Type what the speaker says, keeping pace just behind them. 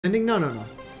Ending? No, no, no.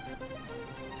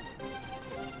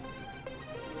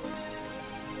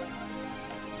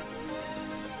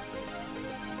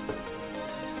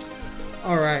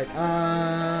 Alright,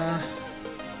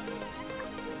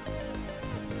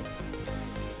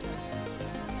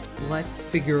 let's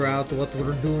figure out what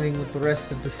we're doing with the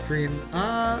rest of the stream.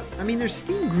 I mean, there's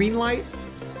Steam Greenlight.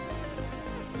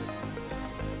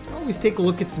 Always take a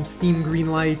look at some Steam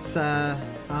Greenlight,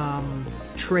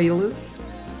 trailers.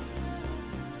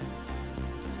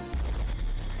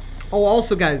 Oh,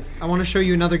 also, guys, I want to show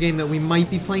you another game that we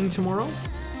might be playing tomorrow.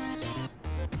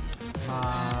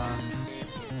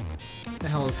 The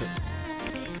hell is it?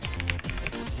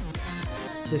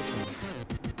 This one.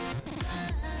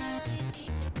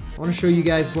 I want to show you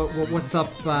guys what's up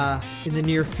in the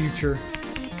near future.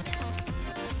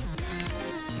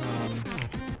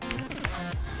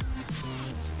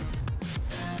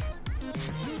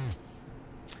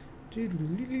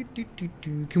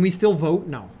 Can we still vote?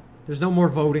 No. There's no more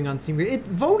voting on Steam.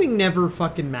 Voting never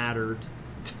fucking mattered.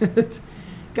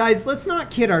 Guys, let's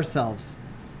not kid ourselves.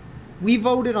 We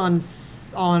voted on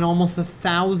almost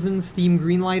 1,000 Steam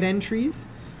Greenlight entries.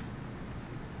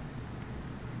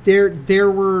 It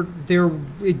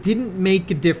didn't make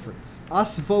a difference.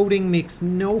 Us voting makes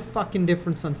no fucking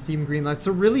difference on Steam Greenlight.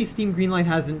 So really, Steam Greenlight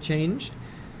hasn't changed.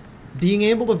 Being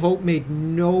able to vote made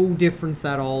no difference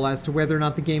at all as to whether or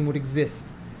not the game would exist.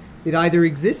 It either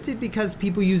existed because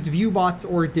people used view bots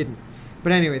or it didn't.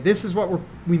 But anyway, this is what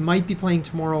we might be playing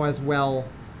tomorrow as well.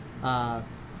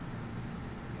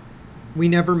 We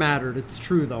never mattered. It's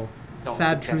true though.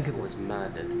 Sad truth. Dr. Decker was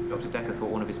murdered. Dr. Decker thought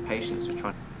one of his patients was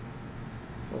trying.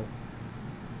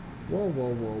 Whoa,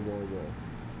 whoa, whoa, whoa, whoa.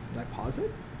 Did I pause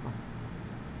it? Oh.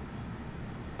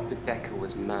 Dr. Decker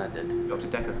was murdered. Dr.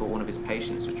 Decker thought one of his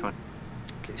patients was trying.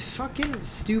 Fucking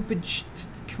stupid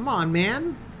come on,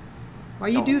 man. Why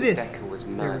you do this? Dr. Decker was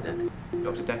murdered.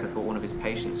 Dr. Decker thought one of his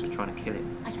patients was trying to kill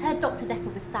him. I'd heard Dr. Decker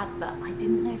was stabbed, but I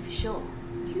didn't know for sure.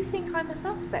 Do you think I'm a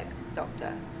suspect,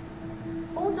 Doctor?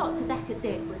 All Dr. Decker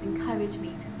did was encourage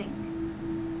me to think.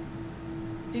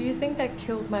 Do you think I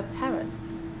killed my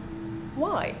parents?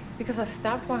 Why? Because I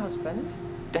stabbed my husband?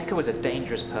 Decker was a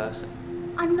dangerous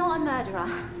person. I'm not a murderer.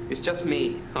 It's just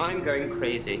me. I'm going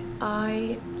crazy.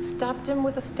 I stabbed him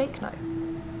with a steak knife.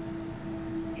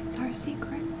 It's our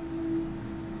secret.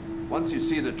 Once you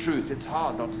see the truth, it's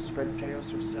hard not to spread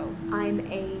chaos yourself. I'm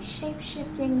a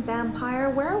shape-shifting vampire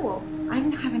werewolf. I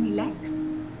didn't have any legs.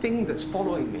 Thing that's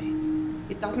following me.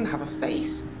 It doesn't have a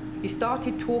face. You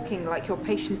started talking like your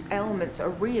patient's ailments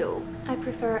are real. I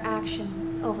prefer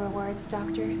actions over words,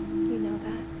 Doctor. You know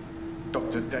that.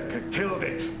 Dr. Decker killed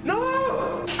it.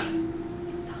 No!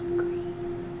 It's hungry.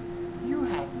 You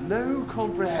have no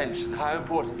comprehension how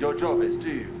important your job is, do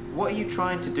you? What are you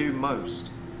trying to do most?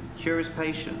 Cure his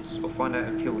patients or find out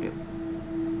who killed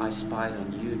him? I spied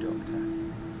on you, Doctor.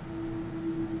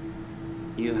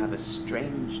 You have a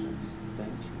strangeness,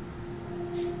 don't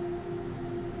you?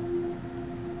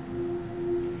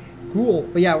 Cool.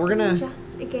 But yeah, we're gonna... It's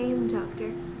just a game,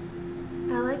 Doctor.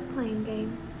 I like playing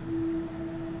games.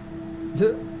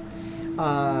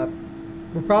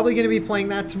 We're probably gonna be playing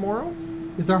that tomorrow.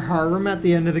 Is there harem at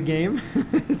the end of the game?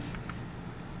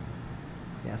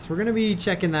 Yes, we're gonna be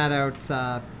checking that out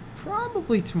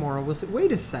probably tomorrow.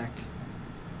 Wait a sec.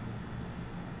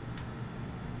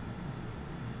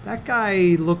 That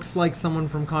guy looks like someone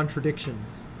from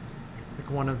Contradictions,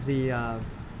 like one of the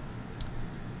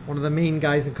main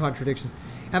guys in Contradictions.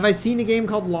 Have I seen a game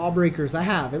called Lawbreakers? I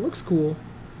have. It looks cool.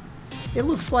 It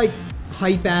looks like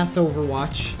hype-ass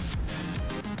Overwatch.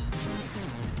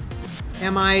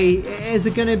 Is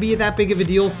it gonna be that big of a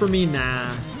deal for me?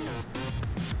 Nah.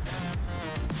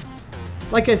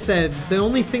 Like I said, the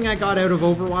only thing I got out of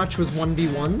Overwatch was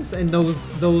 1v1s, and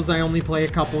those I only play a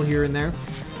couple here and there.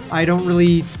 I don't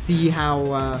really see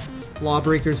how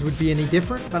Lawbreakers would be any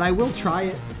different, but I will try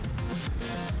it.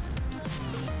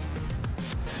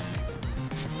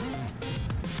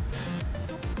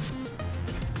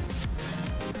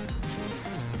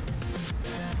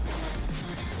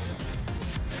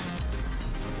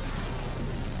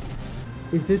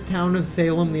 Is this Town of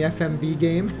Salem the FMV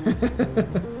game?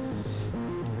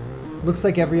 Looks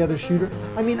like every other shooter.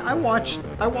 I mean, I watched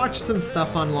some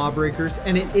stuff on Lawbreakers,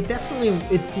 and it definitely,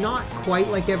 it's not quite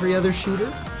like every other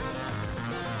shooter.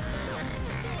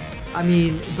 I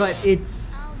mean, but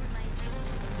it's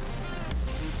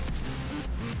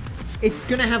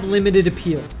gonna have limited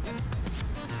appeal.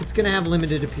 It's gonna have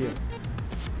limited appeal.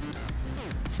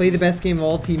 Play the best game of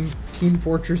all, Team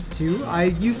Fortress 2. I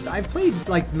played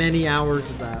like many hours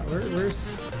of that. Where's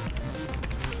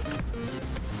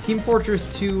Team Fortress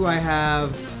 2? I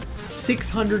have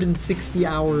 660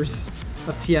 hours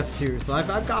of TF2. So I've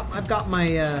got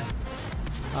my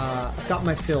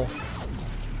fill.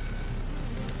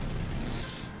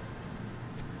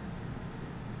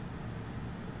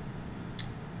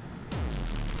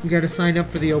 You got to sign up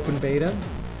for the open beta.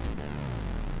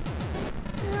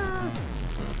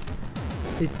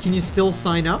 Can you still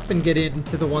sign up and get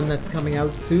into the one that's coming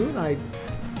out soon? I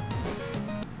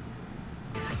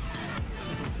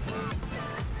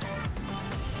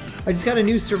just got a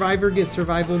new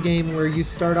survival game where you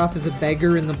start off as a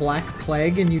beggar in the Black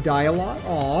Plague and you die a lot.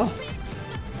 Aw.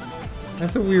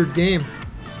 That's a weird game.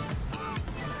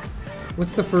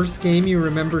 What's the first game you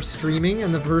remember streaming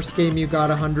and the first game you got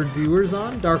 100 viewers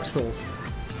on? Dark Souls.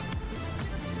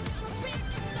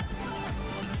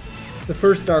 The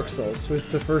first Dark Souls was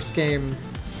the first game.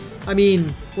 I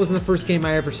mean, it wasn't the first game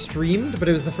I ever streamed, but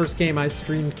it was the first game I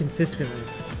streamed consistently.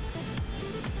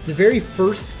 The very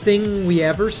first thing we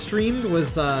ever streamed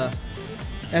was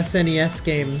SNES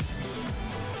games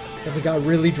that we got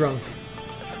really drunk.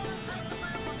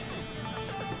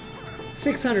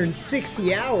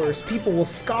 660 hours. People will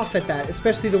scoff at that,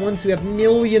 especially the ones who have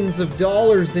millions of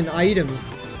dollars in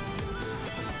items.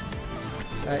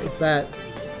 It's that.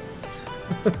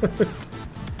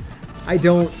 I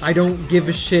don't give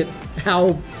a shit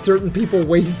how certain people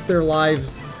waste their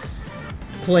lives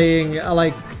playing.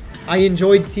 Like, I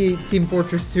enjoyed Team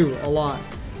Fortress 2 a lot,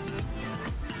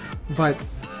 but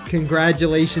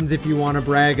congratulations if you want to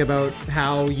brag about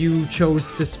how you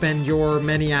chose to spend your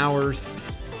many hours.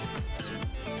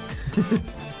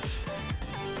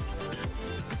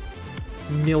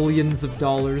 Millions of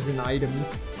dollars in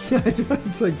items.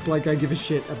 It's like I give a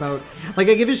shit about, like,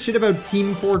 I give a shit about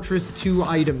Team Fortress 2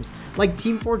 items. Like,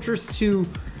 Team Fortress 2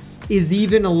 is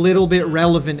even a little bit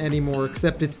relevant anymore,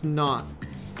 except it's not.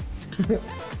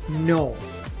 No.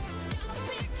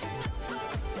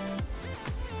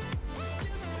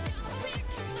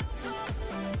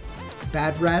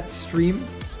 Bad Rat stream?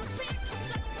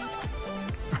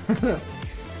 No,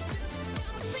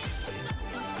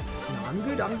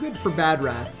 I'm good for Bad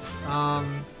Rats. I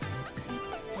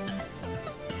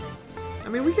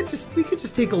mean, we could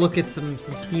just take a look at some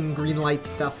Steam Greenlight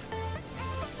stuff.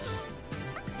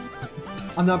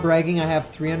 I'm not bragging, I have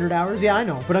 300 hours. Yeah, I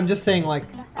know, but I'm just saying, like,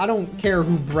 I don't care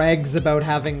who brags about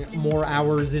having more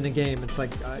hours in a game. It's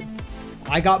like,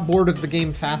 I got bored of the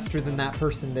game faster than that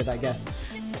person did, I guess.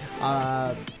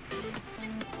 Not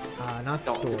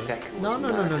store.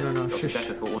 No. Shush.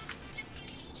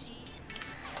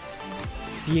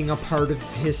 Being a part of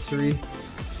history.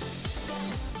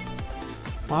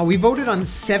 Wow, we voted on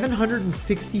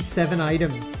 767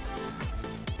 items.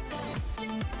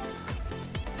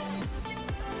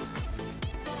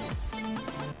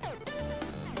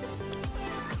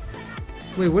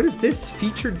 Wait, what is this?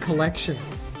 Featured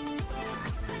collections.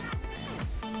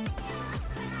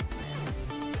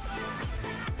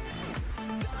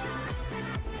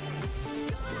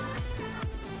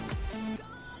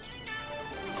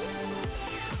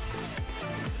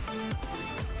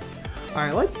 All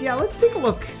right, let's take a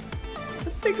look.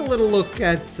 Let's take a little look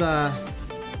at some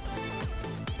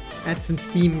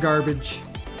Steam garbage.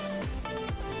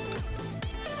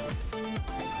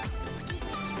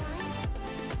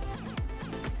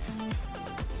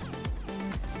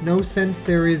 No sense,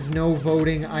 there is no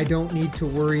voting. I don't need to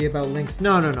worry about links.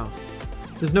 No.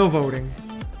 There's no voting.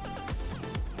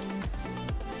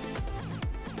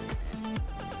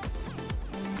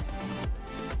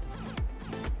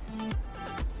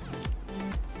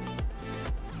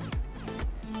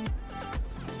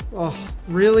 Oh,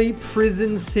 really?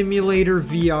 Prison Simulator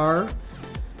VR?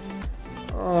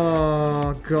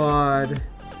 Oh, God.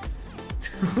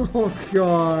 Oh,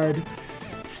 God.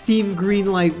 Steam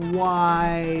Greenlight,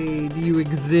 why do you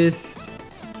exist?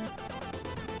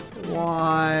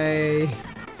 Why?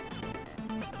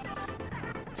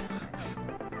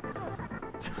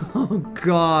 Oh,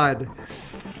 God.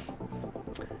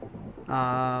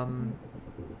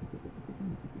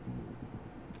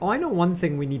 Oh, I know one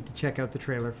thing we need to check out the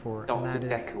trailer for, and that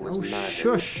is... Oh,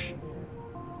 shush!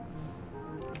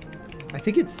 I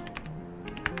think it's...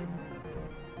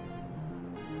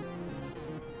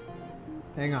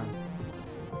 Hang on.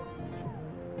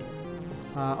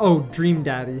 Oh, Dream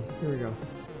Daddy. Here we go.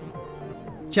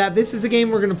 Chat, this is a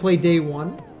game we're gonna play day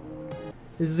one.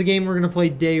 This is a game we're gonna play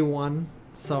day one,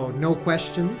 so no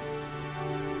questions.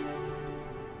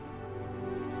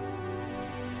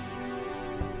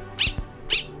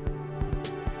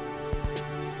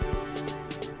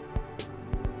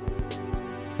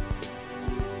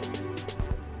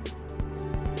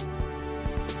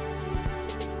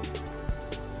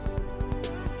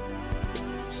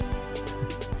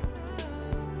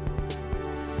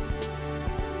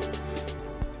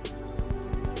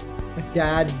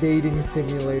 Dad dating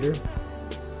simulator.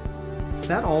 Is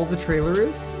that all the trailer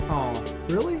is? Oh,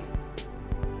 really?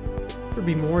 There'd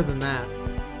be more than that.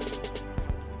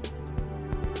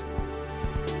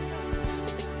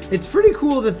 It's pretty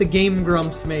cool that the Game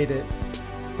Grumps made it.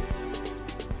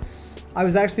 I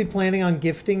was actually planning on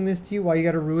gifting this to you. Why you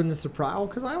gotta ruin the surprise? Oh,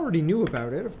 because I already knew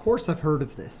about it. Of course I've heard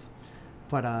of this.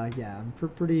 But yeah, I'm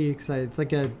pretty excited. It's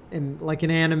like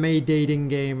an anime dating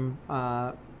game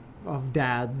of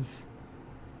dads.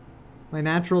 My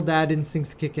natural dad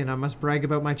instincts kick in. I must brag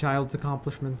about my child's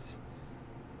accomplishments.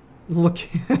 Look,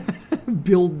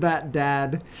 build that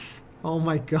dad. Oh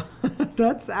my god,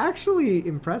 that's actually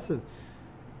impressive.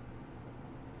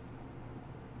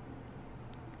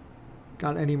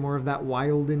 Got any more of that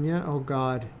wild in ya? Oh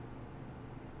god.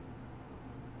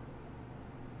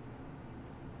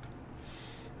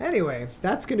 Anyway,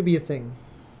 that's gonna be a thing.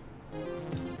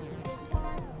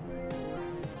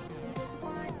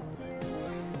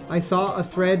 I saw a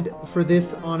thread for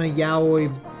this on a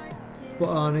yaoi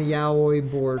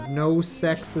board. No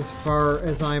sex as far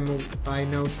as I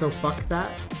know, so fuck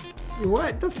that.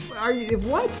 What the are you,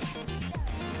 what?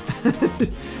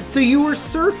 So you were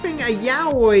surfing a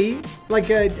yaoi, like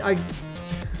a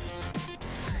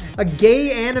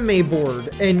gay anime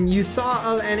board, and you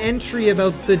saw an entry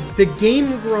about the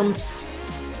Game Grumps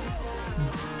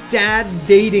dad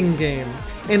dating game,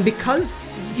 and because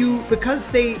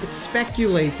they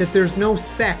speculate that there's no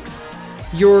sex,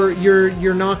 you're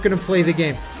not gonna play the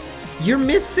game. You're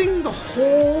missing the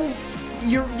whole.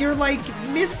 You're like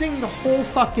missing the whole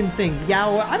fucking thing.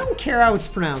 Yao, I don't care how it's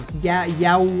pronounced.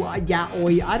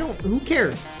 Yaoi. I don't. Who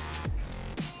cares?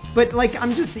 But like,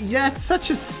 I'm just. That's such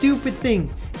a stupid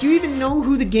thing. Do you even know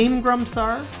who the Game Grumps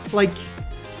are? Like,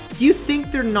 do you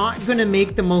think they're not gonna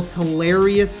make the most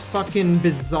hilarious, fucking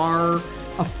bizarre,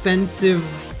 offensive,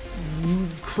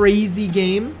 crazy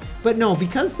game? But no,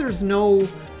 because there's no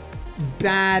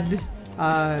bad,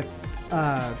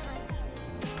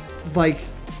 like,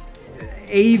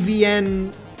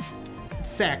 AVN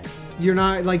sex. You're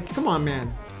not like, come on,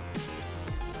 man.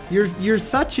 You're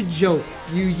such a joke.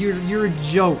 You're a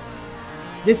joke.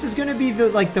 This is gonna be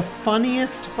the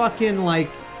funniest fucking like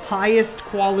highest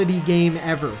quality game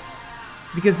ever,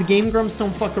 because the Game Grumps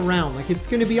don't fuck around. Like, it's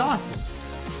gonna be awesome.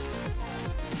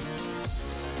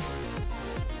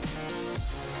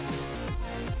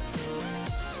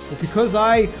 But because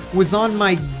I was on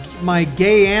my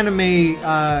gay anime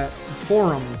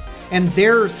forum, and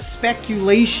their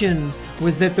speculation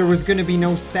was that there was going to be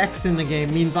no sex in the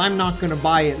game, means I'm not going to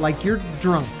buy it. Like, you're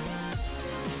drunk.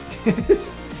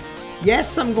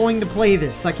 Yes, I'm going to play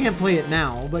this. I can't play it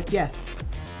now, but yes.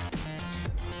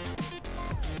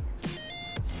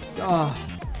 Oh.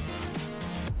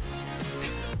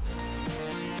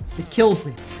 It kills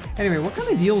me. Anyway, what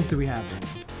kind of deals do we have then?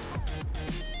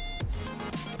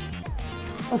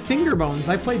 Oh, Finger Bones.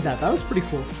 I played that. That was pretty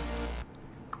cool.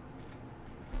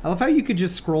 I love how you could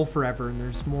just scroll forever and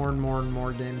there's more and more and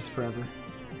more games forever.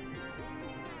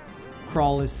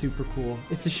 Crawl is super cool.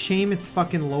 It's a shame it's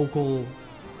fucking local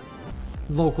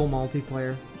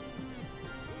multiplayer.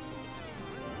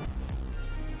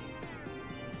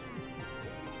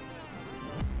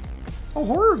 Oh,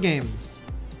 horror games.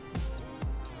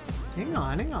 Hang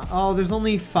on, hang on. Oh, there's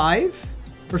only 5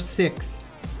 or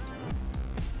 6.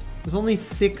 There's only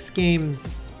 6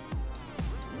 games.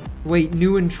 Wait,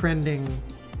 new and trending.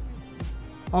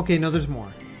 Okay, no, there's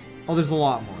more. Oh, there's a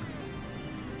lot more.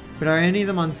 But are any of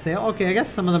them on sale? Okay, I guess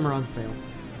some of them are on sale.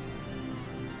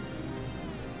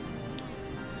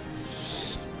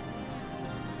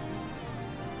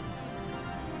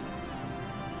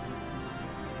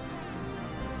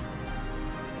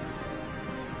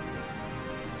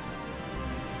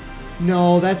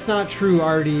 No, that's not true,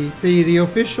 Artie. The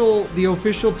official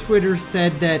Twitter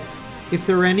said that if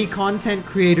there are any content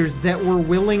creators that were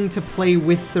willing to play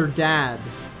with their dad,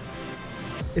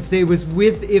 if they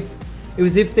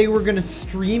were gonna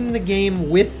stream the game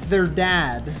with their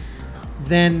dad,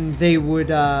 then they would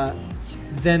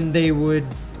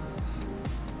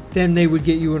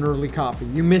get you an early copy.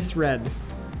 You misread.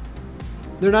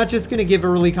 They're not just gonna give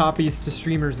early copies to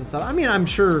streamers and stuff. I mean, I'm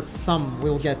sure some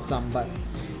will get some, but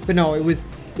no, it was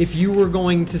if you were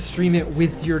going to stream it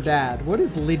with your dad. What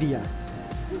is Lydia?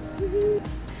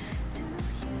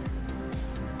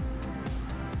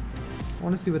 I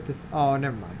want to see what this... Oh,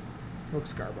 never mind. Smoke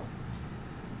Scarborough.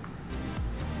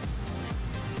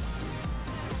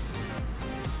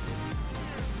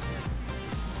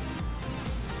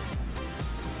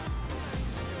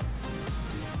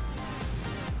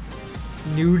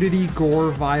 Nudity,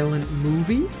 gore, violent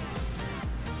movie?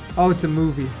 Oh, it's a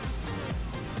movie.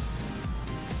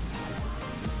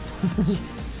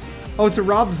 Oh, it's a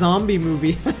Rob Zombie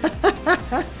movie.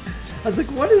 I was like,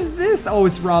 what is this? Oh,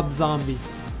 it's Rob Zombie.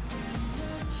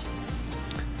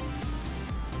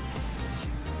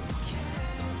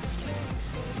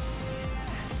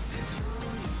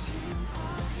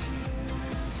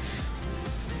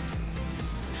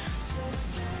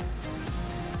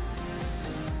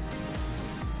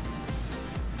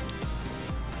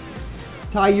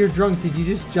 Ty, you're drunk. Did you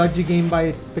just judge a game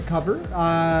by the cover?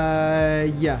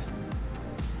 Yeah.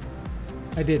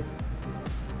 I did.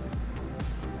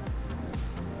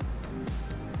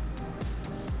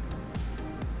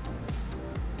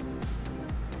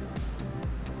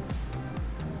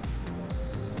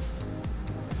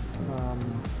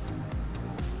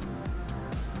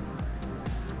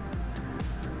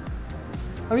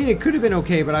 I mean, it could have been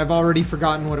okay, but I've already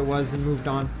forgotten what it was and moved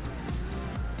on.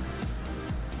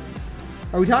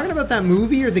 Are we talking about that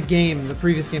movie or the game, the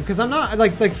previous game? Because I'm not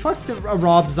like fuck a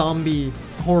Rob Zombie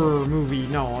horror movie.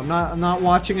 No, I'm not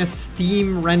watching a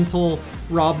Steam rental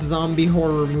Rob Zombie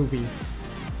horror movie.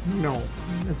 No,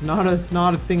 it's not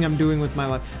a thing I'm doing with my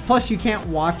life. Plus, you can't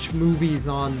watch movies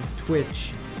on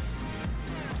Twitch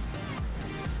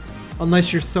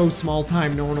unless you're so small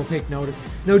time, no one will take notice.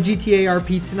 No GTA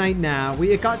RP tonight? Nah,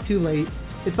 it got too late.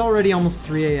 It's already almost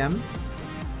 3 a.m.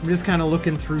 I'm just kind of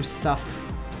looking through stuff.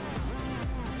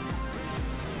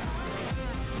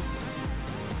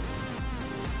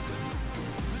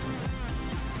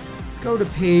 Go to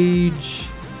page.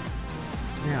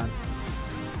 Yeah.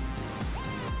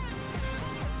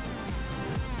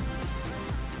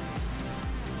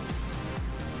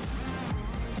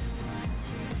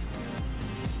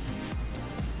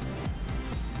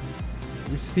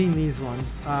 We've seen these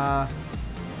ones. Am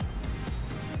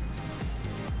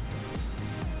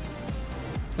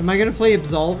I gonna play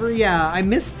Absolver? Yeah, I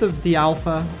missed the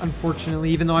alpha, unfortunately,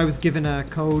 even though I was given a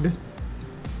code.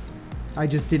 I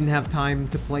just didn't have time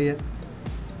to play it.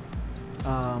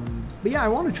 But yeah, I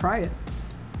want to try it.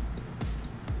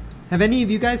 Have any of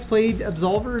you guys played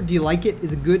Absolver? Do you like it?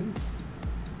 Is it good?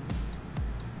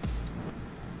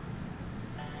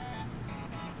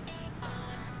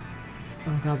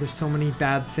 Oh god, there's so many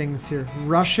bad things here.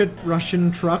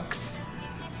 Russian trucks.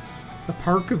 The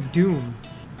Park of Doom.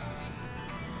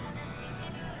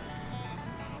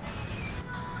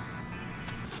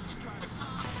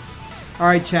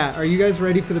 Alright chat, are you guys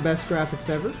ready for the best graphics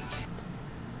ever?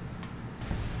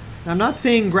 I'm not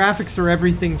saying graphics are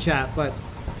everything, chat, but...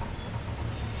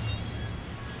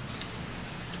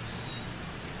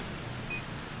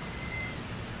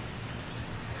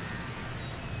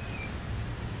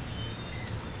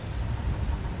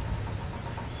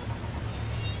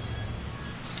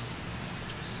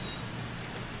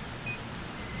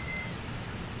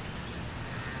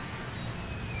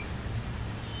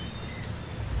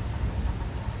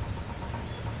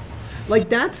 like,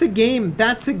 that's a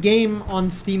game on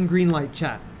Steam Greenlight,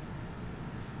 chat.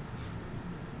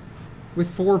 With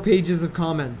 4 pages of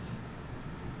comments.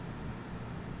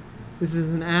 This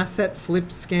is an asset flip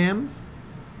scam.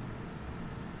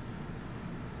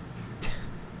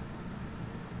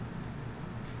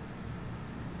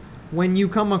 When you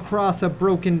come across a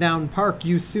broken down park,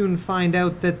 you soon find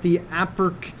out that the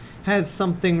APRC has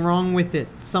something wrong with it.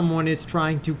 Someone is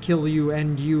trying to kill you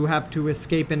and you have to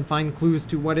escape and find clues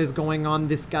to what is going on.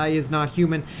 This guy is not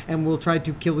human and will try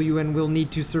to kill you and will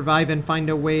need to survive and find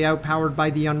a way out powered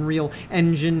by the Unreal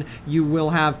Engine. You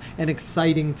will have an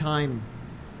exciting time.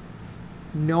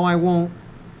 No, I won't.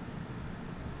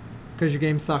 Because your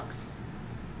game sucks.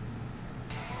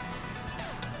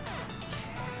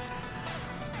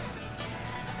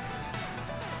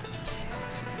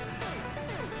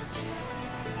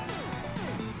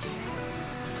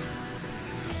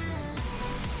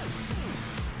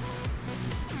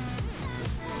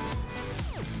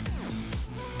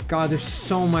 God, there's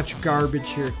so much garbage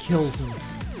here. It kills me.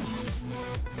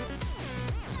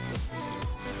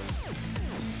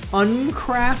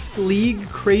 Uncraft League,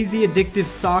 crazy addictive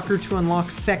soccer to unlock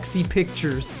sexy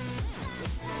pictures.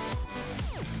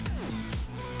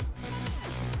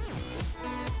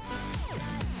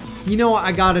 You know what?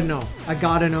 I gotta know. I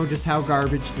gotta know just how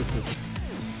garbage this is.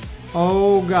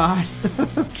 Oh God.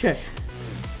 Okay.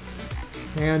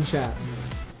 Hang on, chat.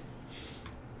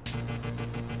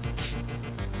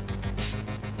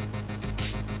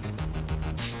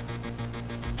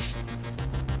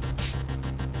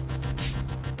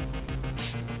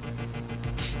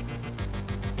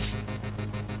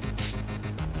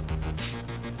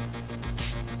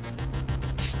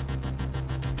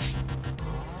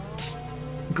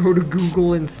 Go to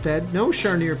Google instead. No,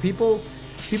 Sharnier, people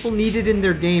need it in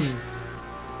their games.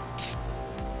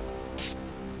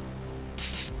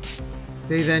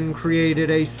 They then created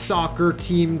a soccer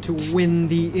team to win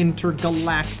the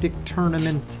intergalactic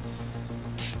tournament.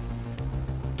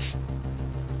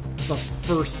 The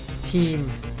first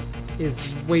team is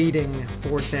waiting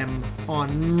for them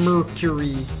on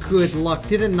Mercury. Good luck.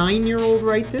 Did a 9-year-old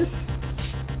write this?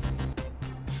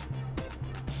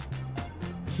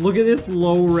 Look at this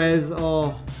low res.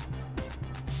 Oh.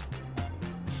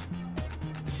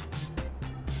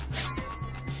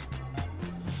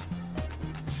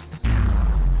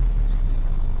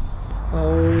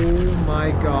 Oh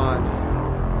my god.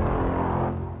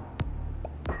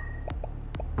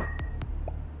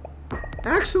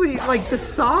 Actually, like, the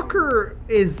soccer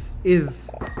is...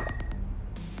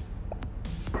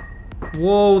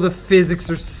 Whoa, the physics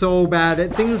are so bad.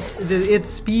 It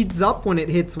speeds up when it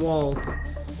hits walls.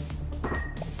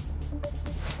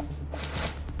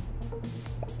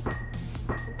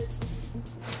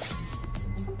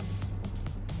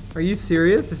 Are you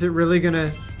serious? Is it really gonna...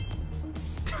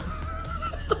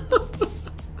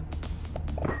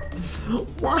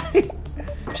 Why?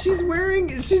 She's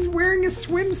wearing a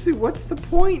swimsuit. What's the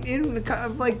point in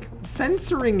like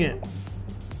censoring it?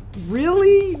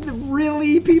 Really?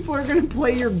 Really? People are gonna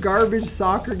play your garbage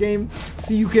soccer game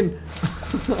so you can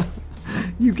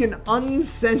you can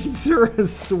uncensor a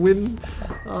swim.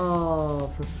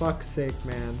 Oh, for fuck's sake,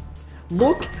 man.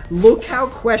 Look how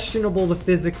questionable the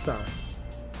physics are.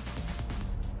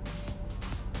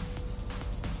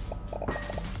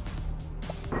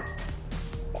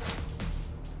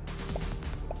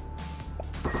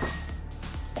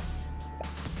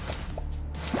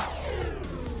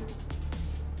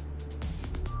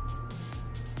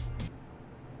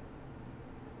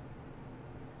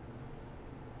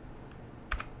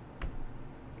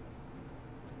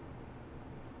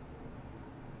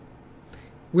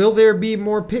 Will there be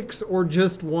more picks or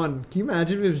just one? Can you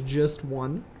imagine if it was just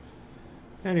one?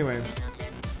 Anyway.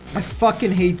 I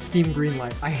fucking hate Steam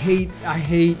Greenlight. I hate.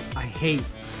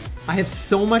 I have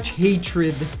so much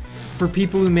hatred for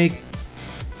people who make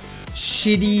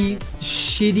shitty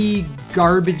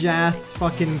garbage ass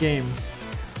fucking games.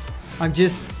 I'm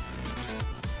just...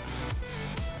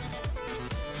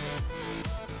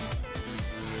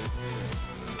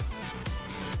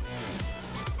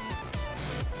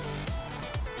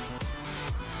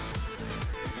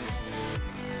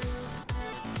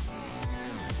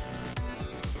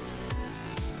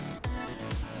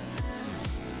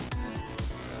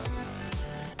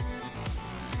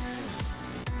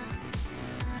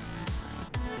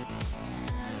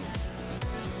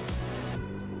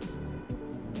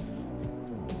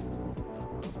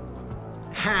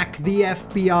 Hack the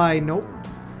FBI. Nope.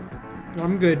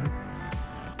 I'm good.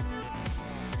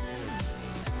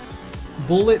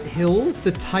 Bullet Hills,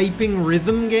 the typing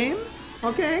rhythm game?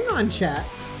 Okay, hang on, chat.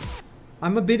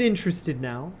 I'm a bit interested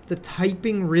now. The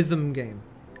typing rhythm game.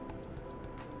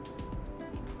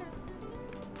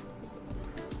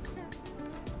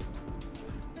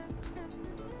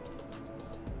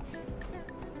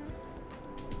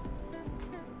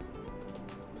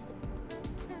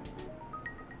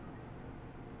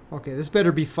 Okay, this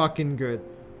better be fucking good.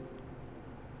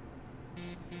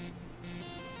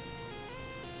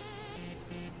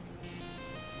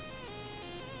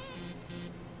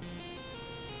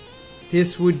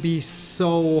 This would be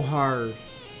so hard.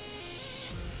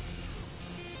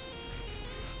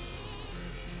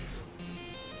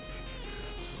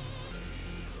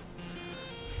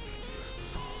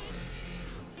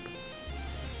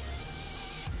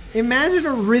 Imagine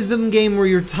a rhythm game where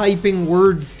you're typing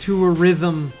words to a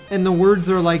rhythm and the words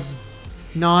are like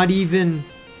not even...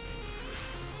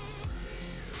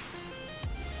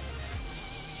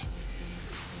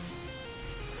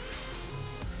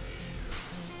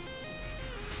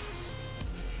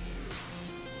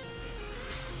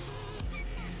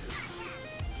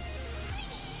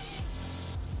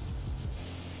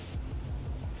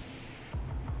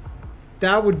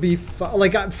 That would be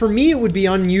like, for me it would be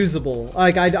unusable.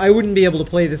 Like I wouldn't be able to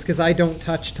play this because I don't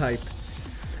touch type.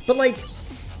 But like,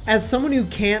 as someone who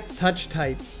can't touch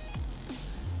type,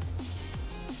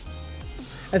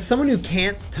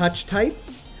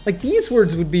 like these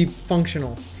words would be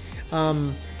functional.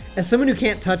 As someone who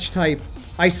can't touch type,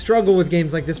 I struggle with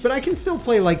games like this, but I can still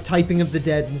play like Typing of the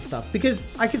Dead and stuff because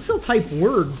I can still type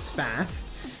words fast.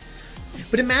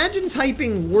 But imagine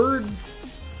typing words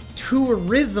to a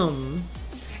rhythm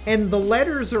and the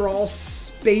letters are all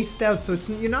spaced out, so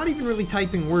you're not even really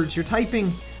typing words, you're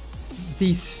typing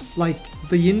these, like,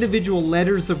 the individual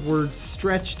letters of words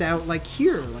stretched out, like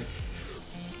here, like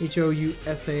H-O-U-S-A-N-D-B-O.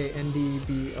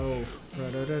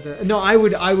 No,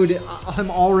 I'm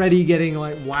already getting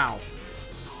like, wow.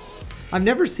 I've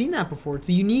never seen that before. It's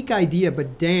a unique idea,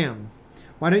 but damn.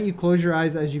 Why don't you close your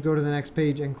eyes as you go to the next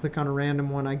page and click on a random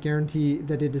one? I guarantee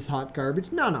that it is hot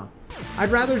garbage. No.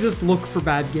 I'd rather just look for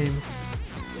bad games.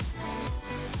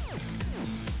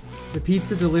 The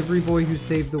pizza delivery boy who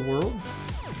saved the world?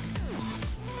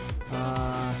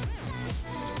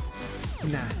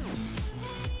 Nah.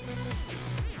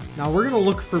 Now we're gonna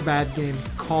look for bad games.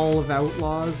 Call of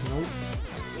Outlaws? Nope.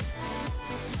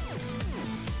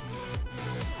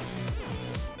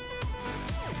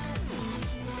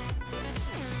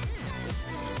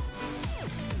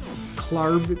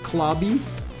 Clobby?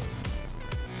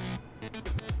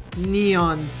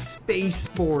 Neon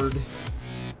Spaceboard.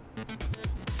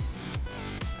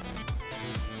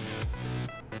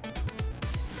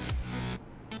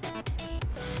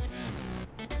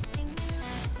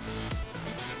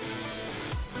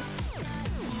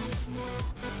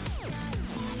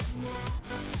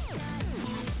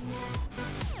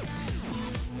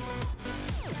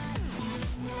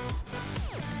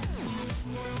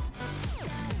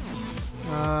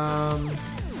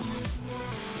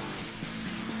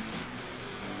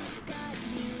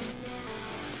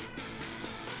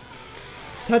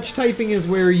 Touch typing is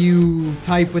where you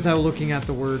type without looking at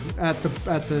the word at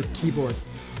the keyboard.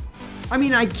 I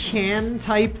mean, I can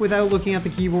type without looking at the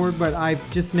keyboard, but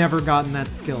I've just never gotten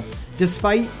that skill.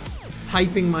 Despite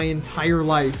typing my entire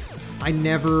life, I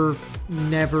never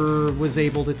was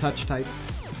able to touch type.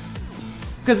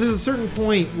 Because there's a certain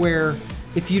point where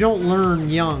if you don't learn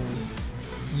young,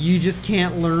 you just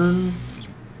can't learn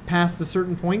past a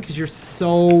certain point because you're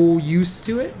so used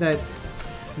to it that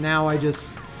now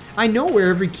I know where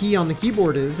every key on the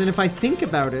keyboard is, and if I think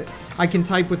about it, I can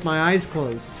type with my eyes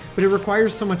closed. But it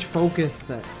requires so much focus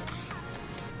that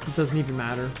it doesn't even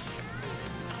matter.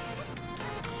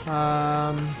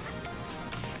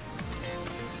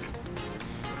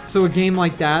 So a game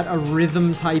like that, a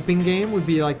rhythm typing game, would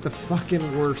be like the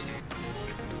fucking worst.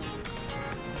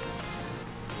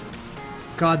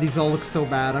 God, these all look so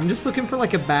bad. I'm just looking for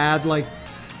like a bad, like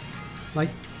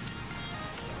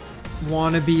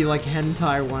wannabe like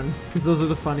hentai one, because those are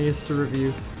the funniest to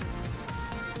review.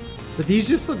 But these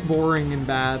just look boring and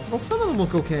bad. Well, some of them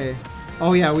look okay.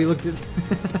 Oh yeah, we looked at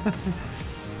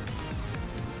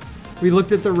we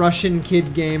looked at the Russian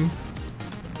kid game.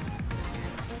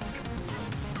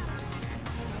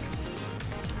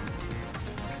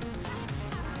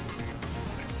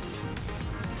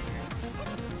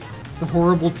 The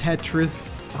horrible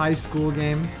Tetris high school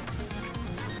game.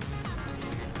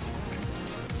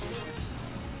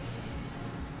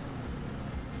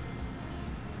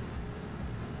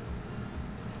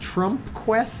 Trump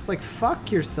Quest? Like,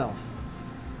 fuck yourself.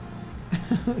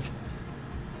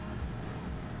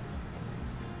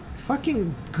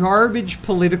 Fucking garbage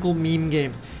political meme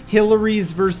games.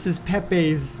 Hillary's versus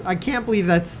Pepe's. I can't believe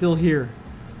that's still here.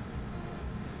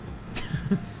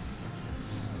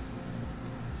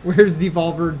 Where's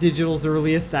Devolver Digital's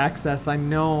earliest access? I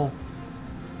know.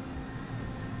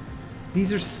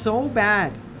 These are so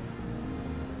bad.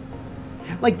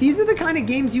 Like, these are the kind of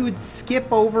games you would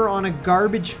skip over on a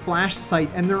garbage flash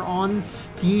site, and they're on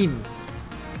Steam.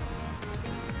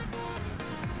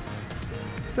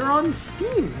 They're on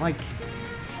Steam, like...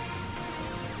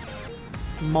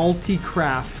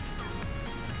 Multicraft.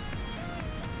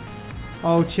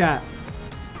 Oh, chat.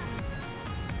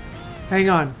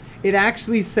 Hang on. It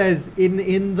actually says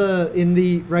in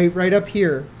the right up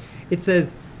here, it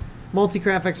says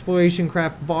multi-craft, exploration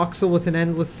craft, voxel with an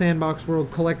endless sandbox world,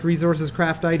 collect resources,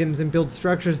 craft items, and build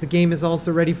structures. The game is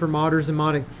also ready for modders and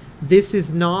modding. This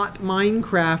is not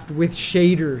Minecraft with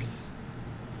shaders.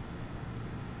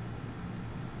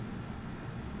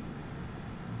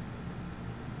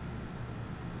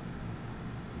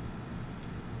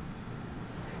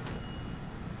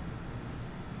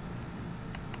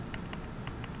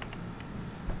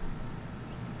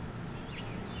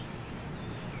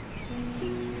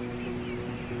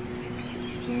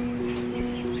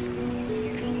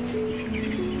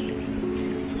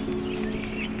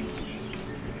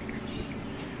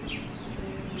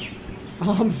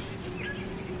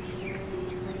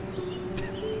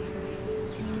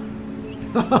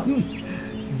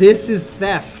 This is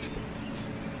theft.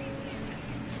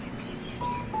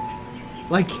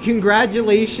 Like,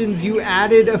 congratulations, you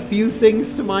added a few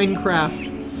things to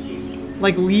Minecraft.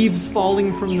 Like leaves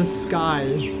falling from the sky.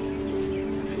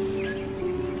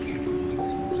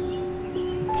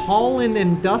 Pollen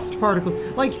and dust particles.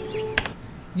 Like,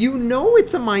 you know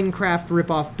it's a Minecraft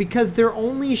ripoff because they're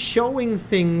only showing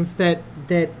things they're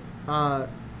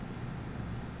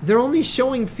only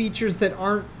showing features that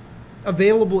aren't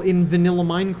available in vanilla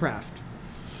Minecraft.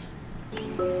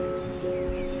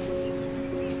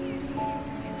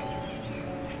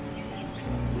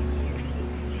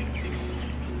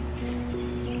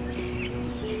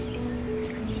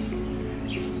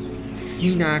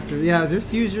 scene actor. Yeah,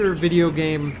 just use your video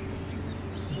game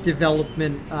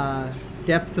development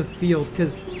depth of field,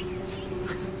 because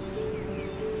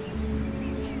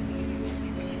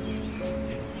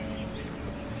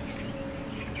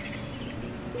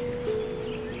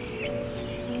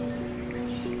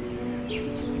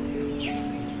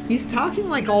he's talking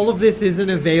like all of this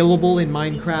isn't available in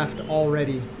Minecraft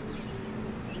already.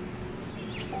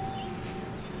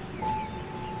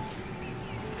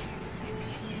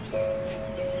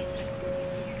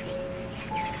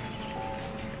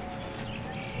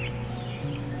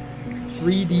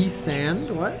 .3D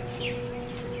sand? What?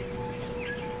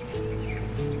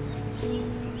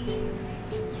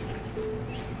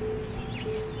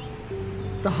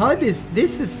 The HUD is...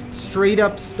 This is straight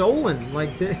up stolen.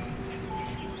 Like the...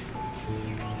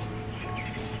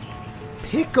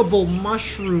 Pickable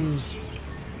mushrooms.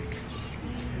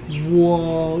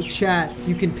 Whoa, chat.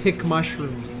 You can pick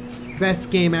mushrooms.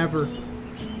 Best game ever.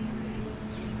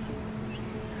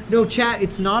 No, chat,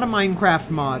 it's not a Minecraft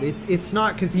mod. It's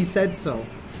not, because he said so.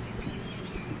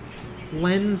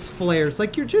 Lens flares.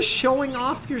 Like, you're just showing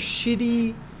off your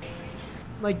shitty,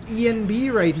 like,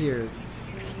 ENB right here.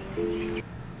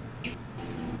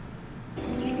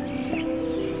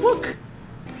 Look!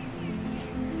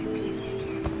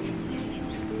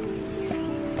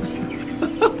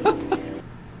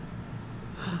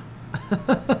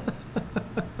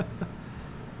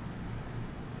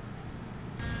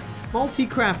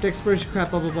 Multi-craft, exploration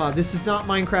craft, blah blah blah. This is not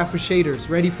Minecraft with shaders.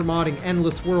 Ready for modding,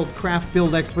 endless world, craft,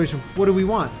 build, exploration. What do we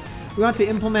want? We want to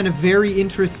implement a very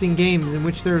interesting game in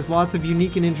which there's lots of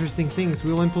unique and interesting things.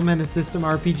 We will implement a system,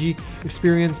 RPG,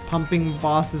 experience, pumping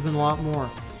bosses, and a lot more.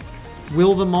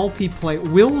 Will the multiplayer?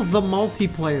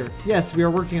 Yes, we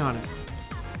are working on it.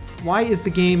 Why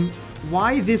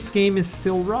this game is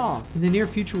still raw? In the near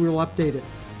future, we will update it.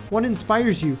 What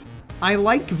inspires you? I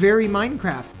like very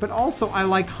Minecraft, but also I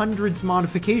like hundreds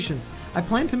modifications. I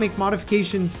plan to make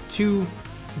modifications to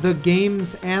the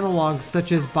game's analogs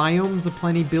such as Biomes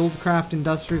Aplenty, Buildcraft,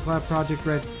 Industrial Craft, Project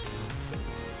Red.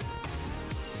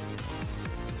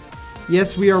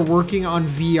 Yes, we are working on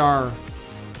VR.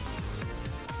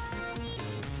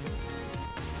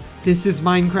 This is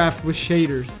Minecraft with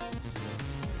shaders.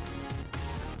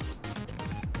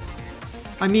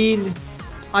 I mean...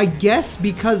 I guess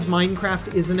because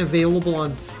Minecraft isn't available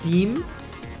on Steam,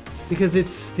 because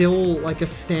it's still like a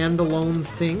standalone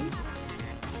thing,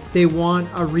 they want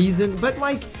a reason. But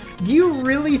like, do you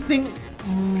really think,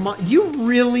 do you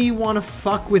really want to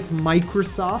fuck with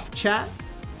Microsoft, chat?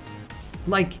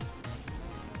 Like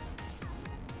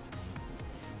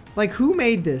who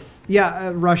made this?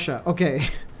 Yeah, Russia. Okay.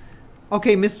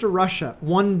 Okay, Mr. Russia.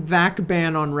 One VAC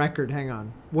ban on record. Hang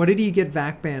on. What did he get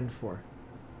VAC banned for?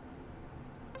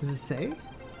 Does it say?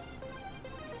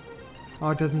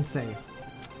 Oh, it doesn't say.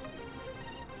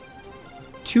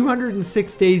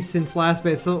 206 days since last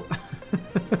ban. So,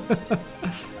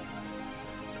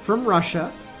 from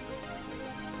Russia,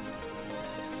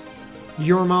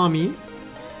 your mommy.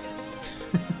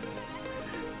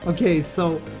 Okay,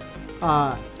 so,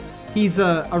 he's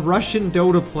a Russian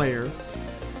Dota player.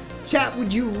 Chat,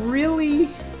 would you really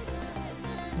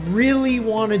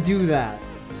want to do that?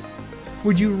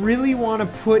 Would you really want to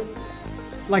put,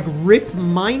 like, rip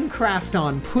Minecraft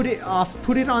on, put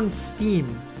it on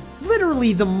Steam?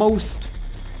 Literally the most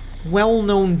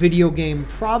well-known video game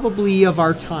probably of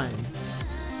our time.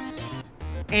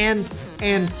 And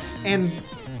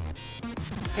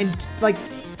like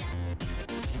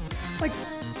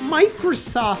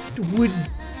Microsoft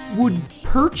would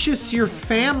purchase your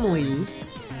family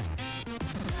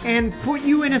and put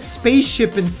you in a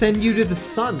spaceship and send you to the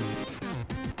sun.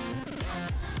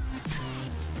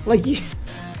 Like,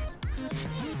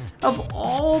 of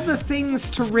all the things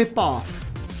to rip off,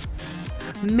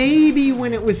 maybe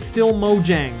when it was still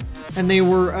Mojang and they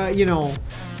were, you know,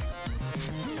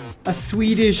 a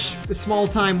Swedish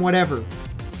small-time whatever.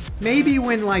 Maybe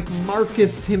when, like,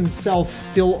 Marcus himself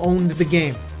still owned the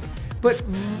game. But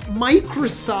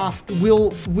Microsoft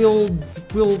will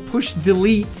push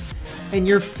delete and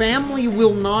your family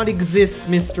will not exist,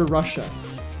 Mr. Russia.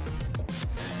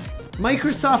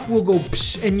 Microsoft will go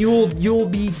psh, and you'll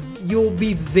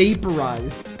be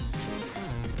vaporized.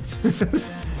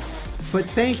 But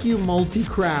thank you,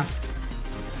 Multicraft.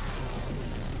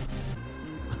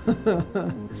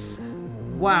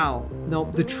 Wow.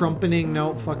 Nope, the trumpeting.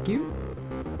 Nope, fuck you.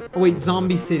 Oh wait,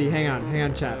 Zombie City. Hang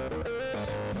on, chat.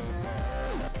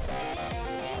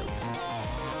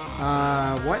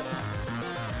 What?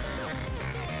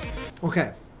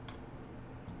 Okay.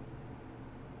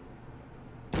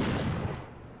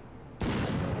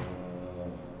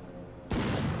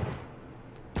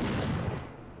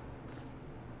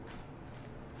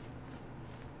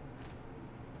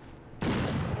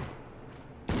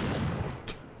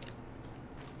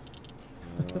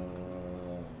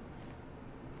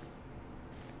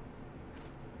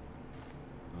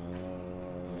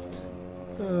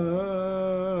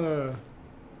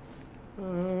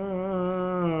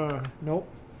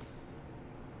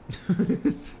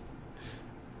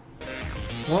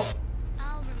 Well.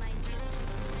 I'll remind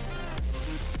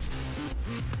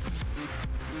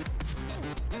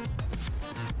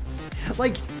you.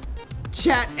 Like,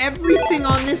 chat, everything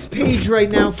on this page right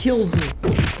now kills me.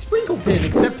 Sprinkleton,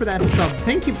 except for that sub.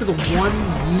 Thank you for the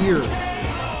 1 year.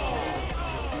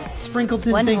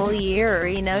 Sprinkleton, one thank whole year,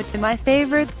 Reno, to my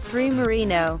favorite streamer,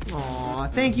 Reno. Aw,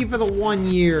 thank you for the 1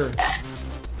 year.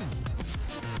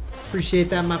 Appreciate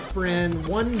that, my friend.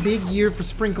 1 big year for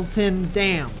Sprinkleton.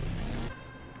 Damn.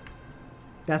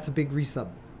 That's a big resub.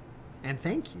 And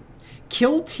thank you.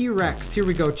 Kill T-Rex. Here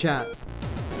we go, chat.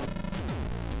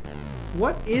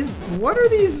 What are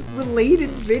these related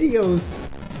videos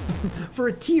for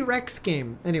a T-Rex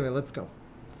game? Anyway, let's go.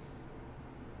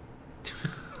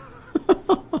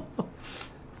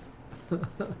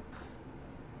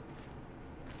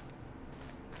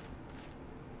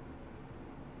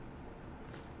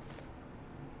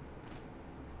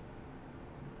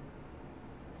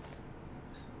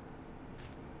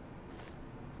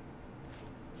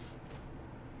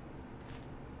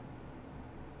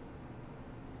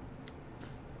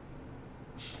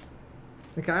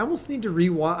 Like, I almost need to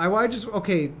rewatch.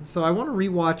 Okay, so I want to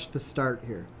rewatch the start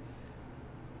here.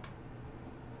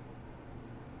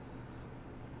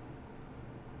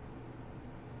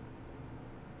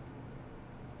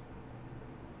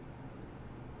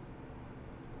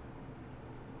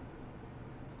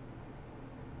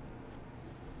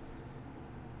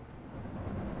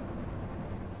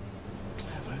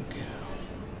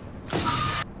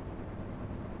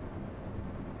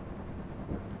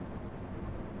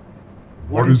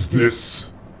 What is this?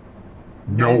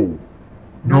 No.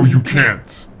 No, you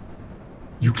can't.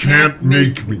 You can't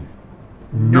make me.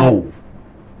 No.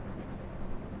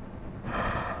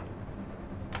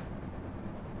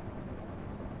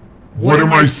 What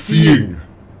am I seeing?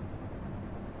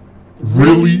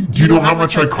 Really? Do you know how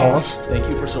much I cost? Thank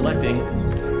you for selecting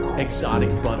Exotic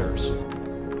Butters.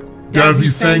 Dazzy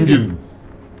Sangin,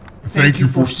 thank you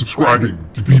for subscribing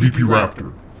to PvP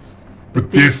Raptor.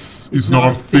 But this is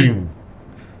not a thing.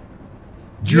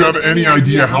 Do you have any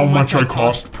idea how much I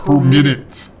cost per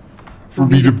minute for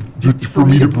me to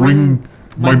bring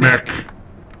my mech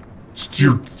to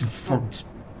your front?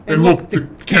 And look, the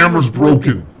camera's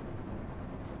broken.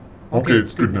 Okay,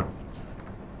 it's good now.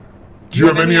 Do you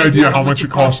have any idea how much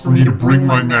it costs for me to bring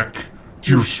my mech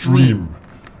to your stream?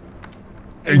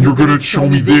 And you're gonna show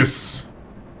me this.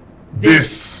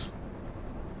 This.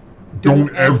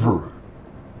 Don't ever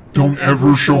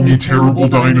show me terrible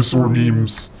dinosaur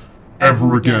memes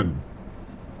ever again.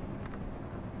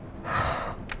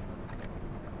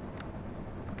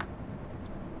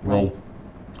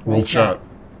 Well, chat.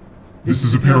 This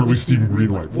is apparently Steam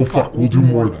Greenlight. Well, fuck, we'll do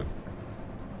more then.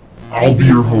 I'll be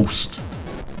your host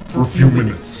for a few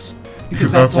minutes,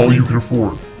 because that's all you can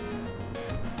afford.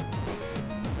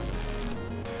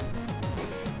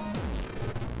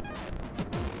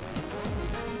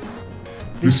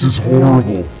 This is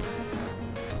horrible.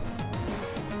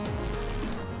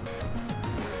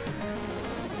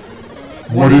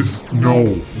 What is... No,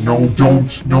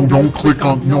 don't click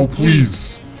on... No,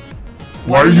 please.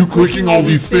 Why are you clicking all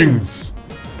these things?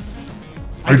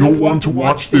 I don't want to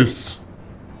watch this.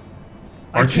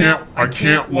 I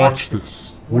can't watch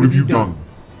this. What have you done?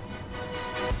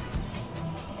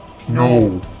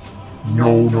 No.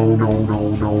 No.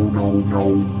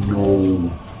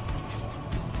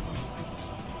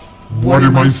 What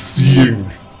am I seeing?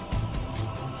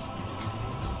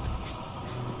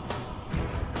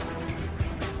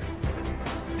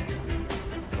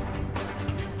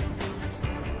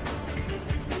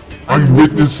 I'm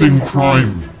witnessing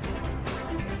crime.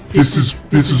 This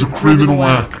is a criminal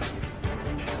act.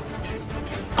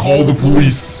 Call the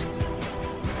police.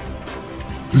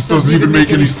 This doesn't even make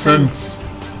any sense.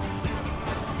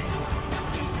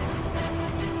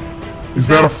 Is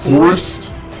that a forest?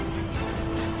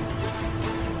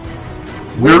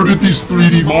 Where did these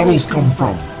 3D models come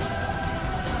from?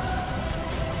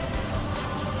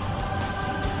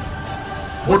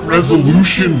 What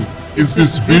resolution is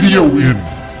this video in?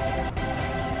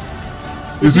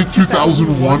 Is it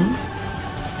 2001?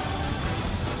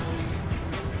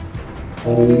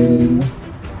 Oh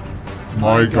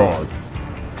my god.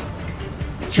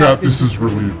 Chat, this is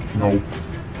really... No.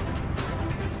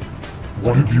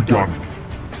 What have you done?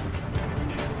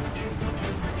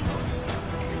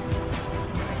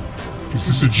 Is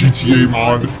this a GTA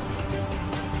mod?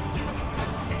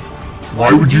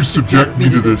 Why would you subject me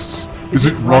to this? Is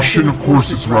it Russian? Of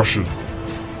course it's Russian.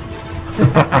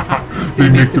 They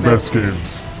make the best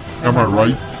games. Am I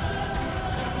right?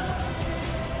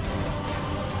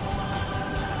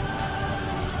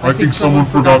 I think someone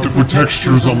forgot to put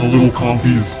textures on the little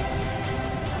compies.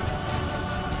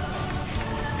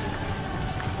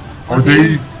 Are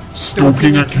they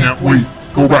stoking a camp? Wait,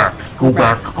 go back, go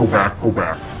back, go back, go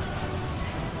back.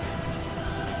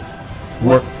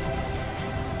 What?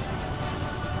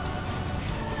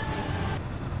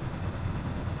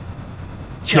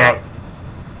 Chat.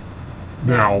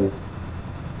 Now.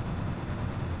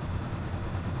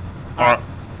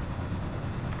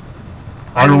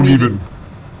 I don't even...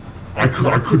 I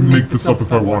couldn't make this up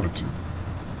if I wanted to.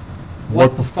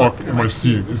 What the fuck am I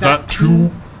seeing? Is that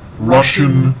two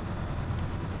Russian,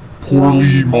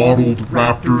 poorly modeled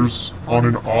raptors on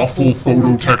an awful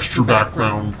photo texture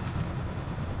background,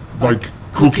 like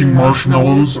cooking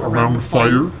marshmallows around a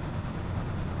fire?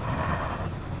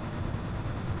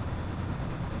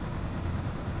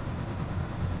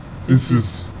 This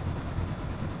is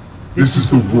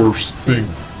the worst thing.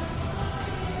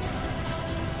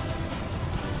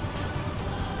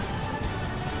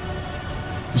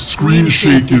 The screen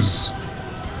shake is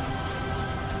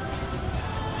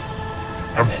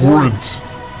abhorrent.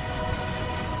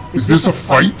 Is this a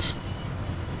fight?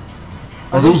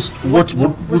 Are those, what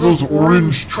were those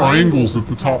orange triangles at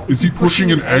the top? Is he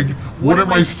pushing an egg? What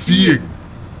am I seeing?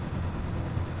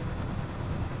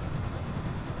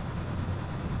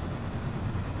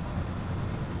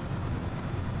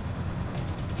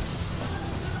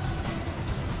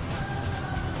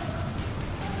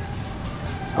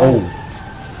 Oh.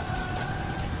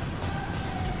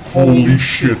 Holy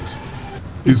shit.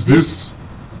 Is this...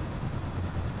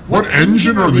 What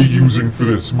engine are they using for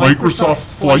this?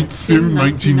 Microsoft Flight Sim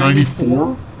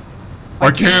 1994?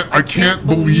 I can't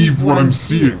believe what I'm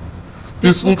seeing.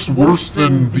 This looks worse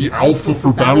than the alpha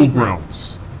for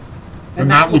Battlegrounds. And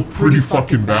that looked pretty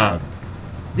fucking bad.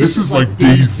 This is like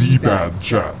DayZ bad,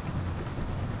 chat.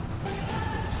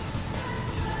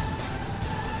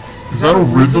 Is that a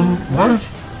rhythm? What?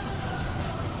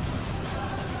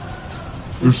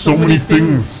 There's so many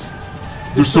things.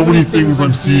 There's so many things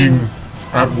I'm seeing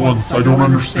at once. I don't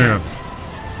understand.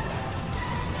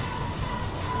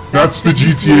 That's the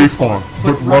GTA font,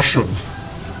 but Russian.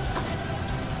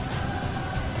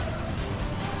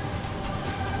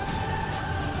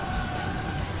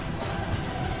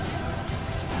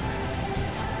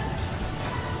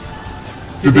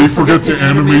 Did they forget to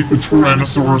animate the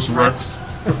Tyrannosaurus Rex?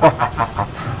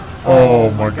 Oh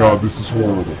my god, this is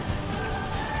horrible.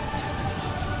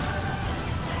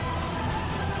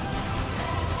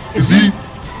 Is he...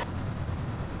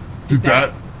 Did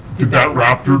that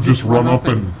raptor just run up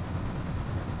and,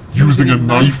 using a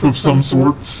knife of some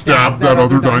sort, stab that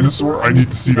other dinosaur? I need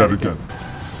to see that again.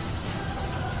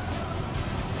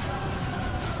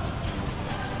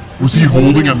 Was he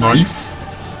holding a knife?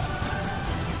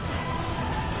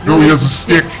 No, he has a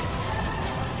stick.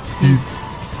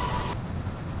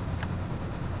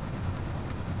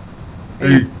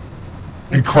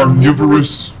 A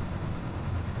carnivorous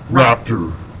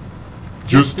raptor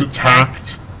just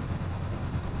attacked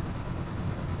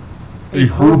a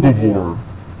herbivore,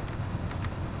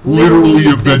 literally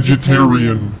a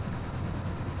vegetarian,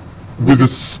 with a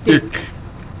stick.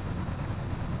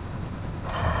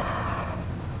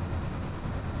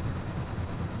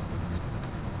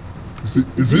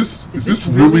 Is this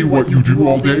really what you do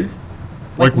all day?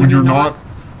 Like when you're not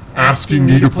asking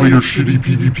me to play your shitty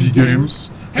PvP games?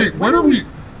 Hey, when are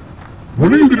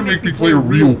you gonna make me play a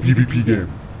real PvP game?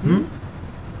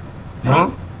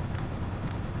 Huh?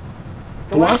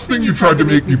 The last thing you tried to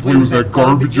make me play was that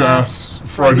garbage-ass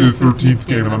Friday the 13th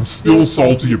game, and I'm still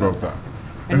salty about that.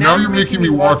 And now you're making me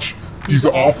watch these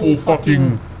awful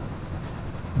fucking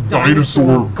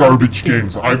dinosaur garbage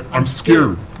games. I'm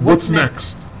scared. What's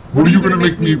next? What are you gonna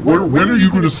make me... When are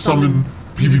you gonna summon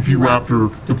PvP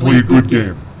Raptor to play a good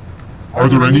game? Are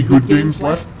there any good games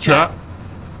left, chat?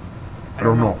 I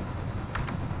don't know.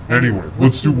 Anyway,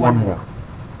 let's do one more.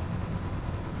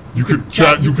 You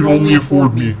can only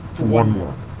afford me for one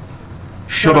more.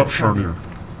 Shut up, Charnier.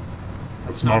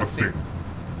 That's not a thing.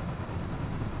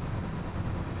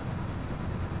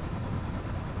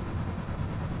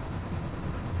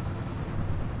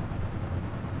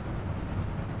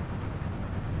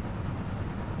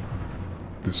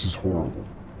 This is horrible.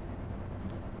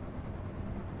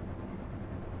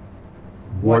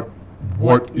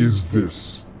 What is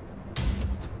this?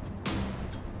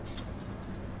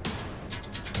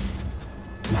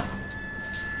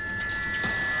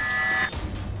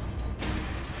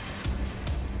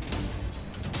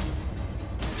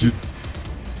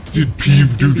 Did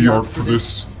Peeve do the art for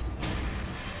this?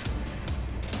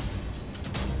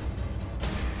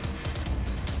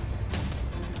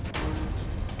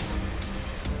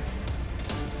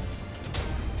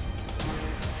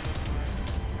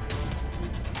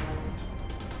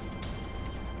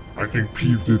 I think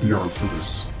Peeve did the art for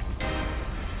this.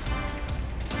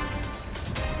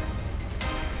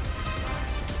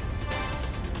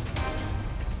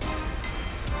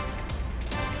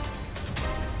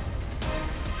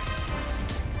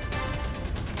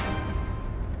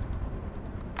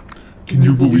 Can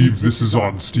you believe this is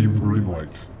on Steam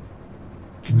Greenlight?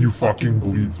 Can you fucking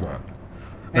believe that?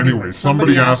 Anyway,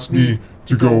 somebody asked me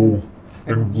to go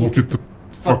and look at the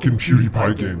fucking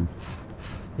PewDiePie game.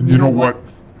 And you know what?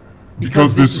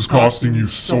 Because this is costing you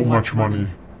so much money,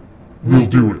 we'll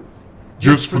do it.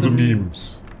 Just for the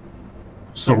memes.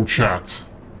 So chat,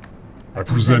 I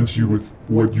present you with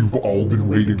what you've all been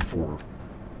waiting for.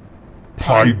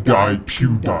 PieDie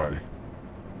PewDie.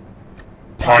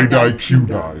 PieDie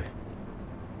PewDie.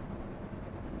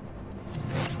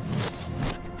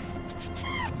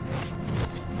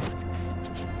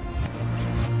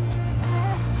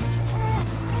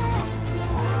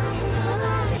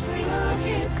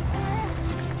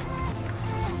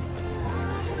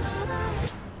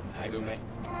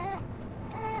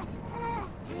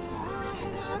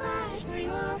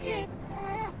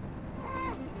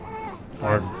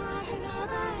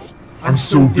 I'm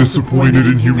so disappointed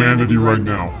in humanity right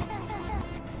now.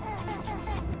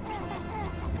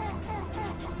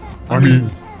 I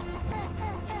mean,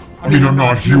 I'm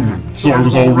not human, so I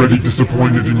was already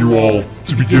disappointed in you all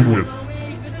to begin with.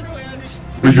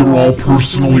 But you're all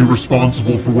personally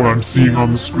responsible for what I'm seeing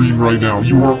on the screen right now.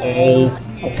 You are all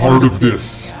a part of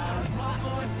this.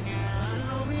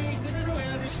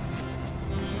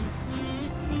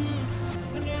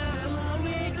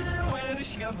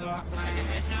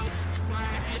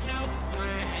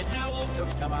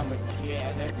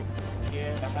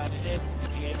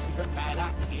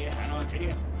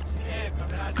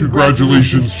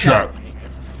 Congratulations, chat.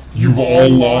 You've all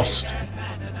lost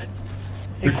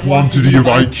a quantity of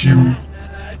IQ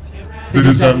that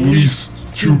is at least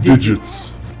 2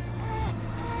 digits.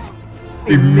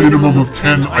 A minimum of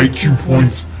 10 IQ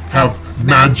points have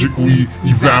magically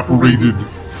evaporated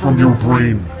from your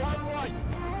brain.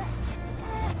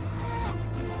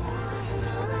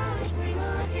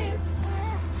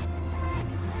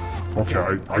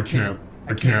 Okay, I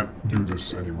can't do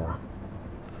this anymore.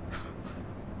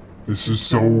 This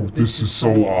is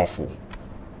so awful.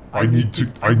 I need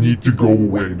to go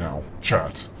away now,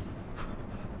 chat.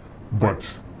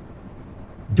 But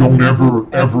don't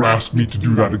ever ask me to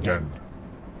do that again.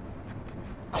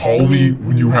 Call me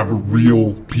when you have a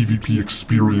real PvP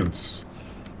experience.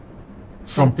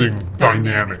 Something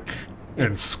dynamic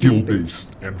and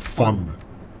skill-based and fun.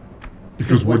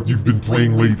 Because what you've been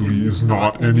playing lately is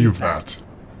not any of that.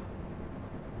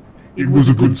 It was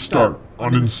a good start,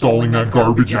 uninstalling that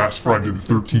garbage-ass Friday the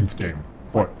 13th game.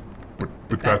 But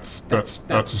that's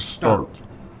a start.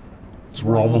 So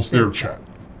we're almost there, chat.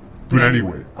 But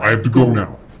anyway, I have to go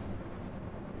now.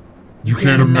 You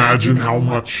can't imagine how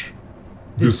much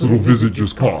this little visit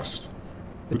just cost.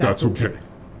 But that's okay.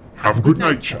 Have a good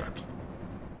night, chat.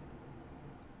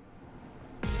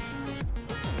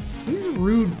 He's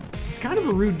rude. He's kind of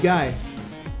a rude guy.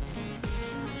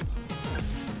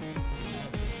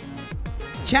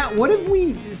 Chat, what have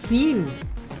we seen?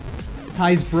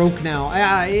 Ty's broke now.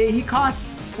 He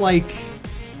costs like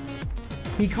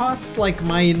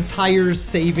my entire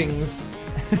savings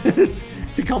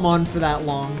to come on for that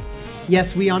long.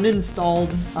 Yes, we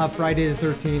uninstalled Friday the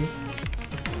 13th.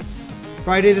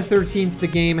 Friday the 13th, the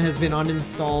game has been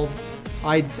uninstalled.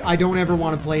 I don't ever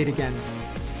want to play it again.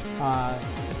 I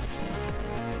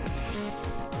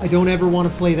don't ever want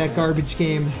to play that garbage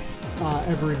game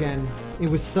ever again. It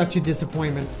was such a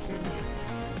disappointment.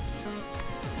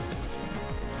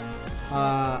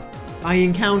 I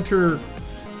encounter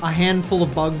a handful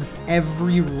of bugs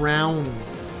every round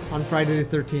on Friday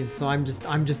the 13th, so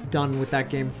I'm just done with that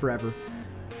game forever.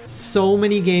 So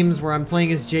many games where I'm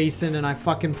playing as Jason and I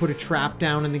fucking put a trap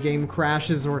down and the game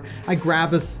crashes, or I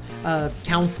grab a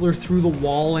counselor through the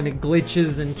wall and it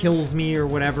glitches and kills me or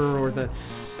whatever, or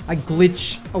I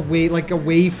glitch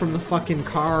away from the fucking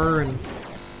car, and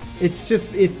it's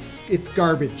just, it's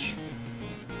garbage.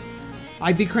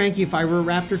 I'd be cranky if I were a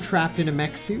raptor trapped in a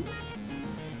mech suit.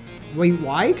 Wait,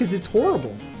 why? Because it's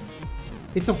horrible.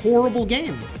 It's a horrible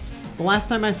game. The last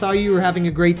time I saw you were having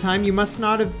a great time, you must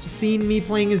not have seen me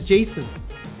playing as Jason.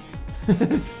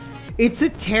 It's a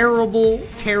terrible,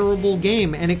 terrible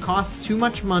game, and it costs too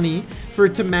much money for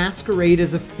it to masquerade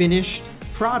as a finished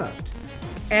product.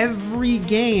 Every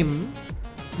game,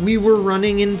 we were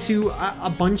running into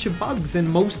a bunch of bugs, and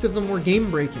most of them were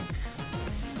game-breaking.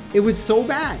 It was so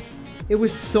bad. It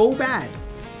was so bad.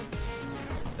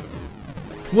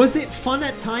 Was it fun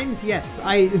at times? Yes.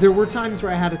 There were times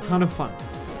where I had a ton of fun.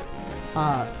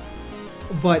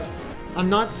 but I'm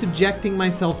not subjecting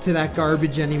myself to that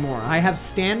garbage anymore. I have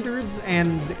standards,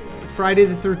 and Friday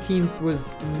the 13th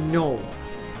was no.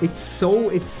 It's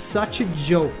such a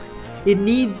joke. It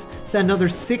needs another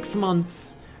 6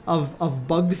 months of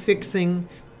bug fixing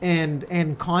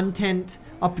and content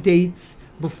updates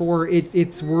before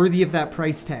it's worthy of that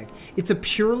price tag. It's a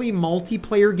purely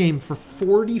multiplayer game for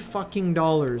 $40 fucking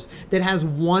that has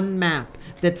one map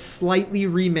that's slightly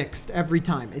remixed every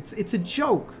time. It's a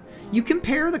joke. You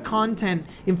compare the content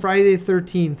in Friday the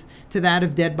 13th to that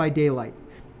of Dead by Daylight,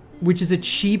 which is a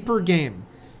cheaper game,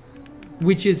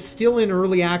 which is still in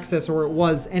early access, or it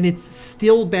was, and it's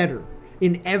still better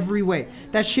in every way.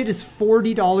 That shit is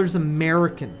 $40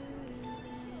 American.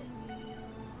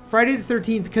 Friday the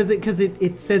 13th, because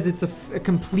it says it's a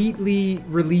completely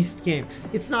released game.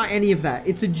 It's not any of that.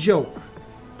 It's a joke.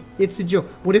 It's a joke.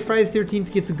 What if Friday the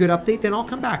 13th gets a good update? Then I'll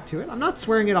come back to it. I'm not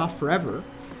swearing it off forever.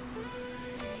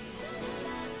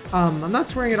 I'm not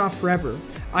swearing it off forever.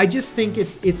 I just think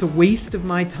it's a waste of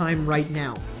my time right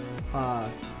now.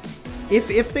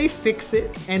 If they fix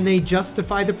it and they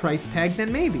justify the price tag,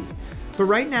 then maybe. But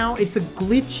right now, it's a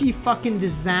glitchy fucking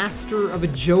disaster of a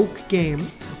joke game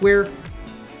where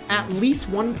at least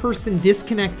one person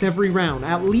disconnects every round.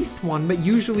 At least one, but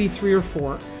usually 3 or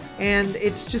 4. And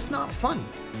it's just not fun.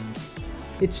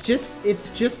 It's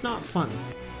just not fun.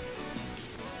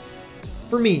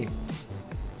 For me,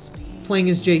 playing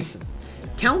as Jason.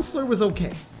 Counselor was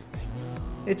okay.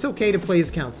 It's okay to play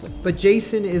as Counselor, but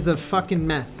Jason is a fucking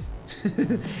mess.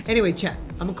 Anyway, chat,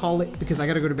 I'm gonna call it because I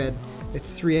gotta go to bed.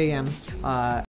 It's 3 a.m.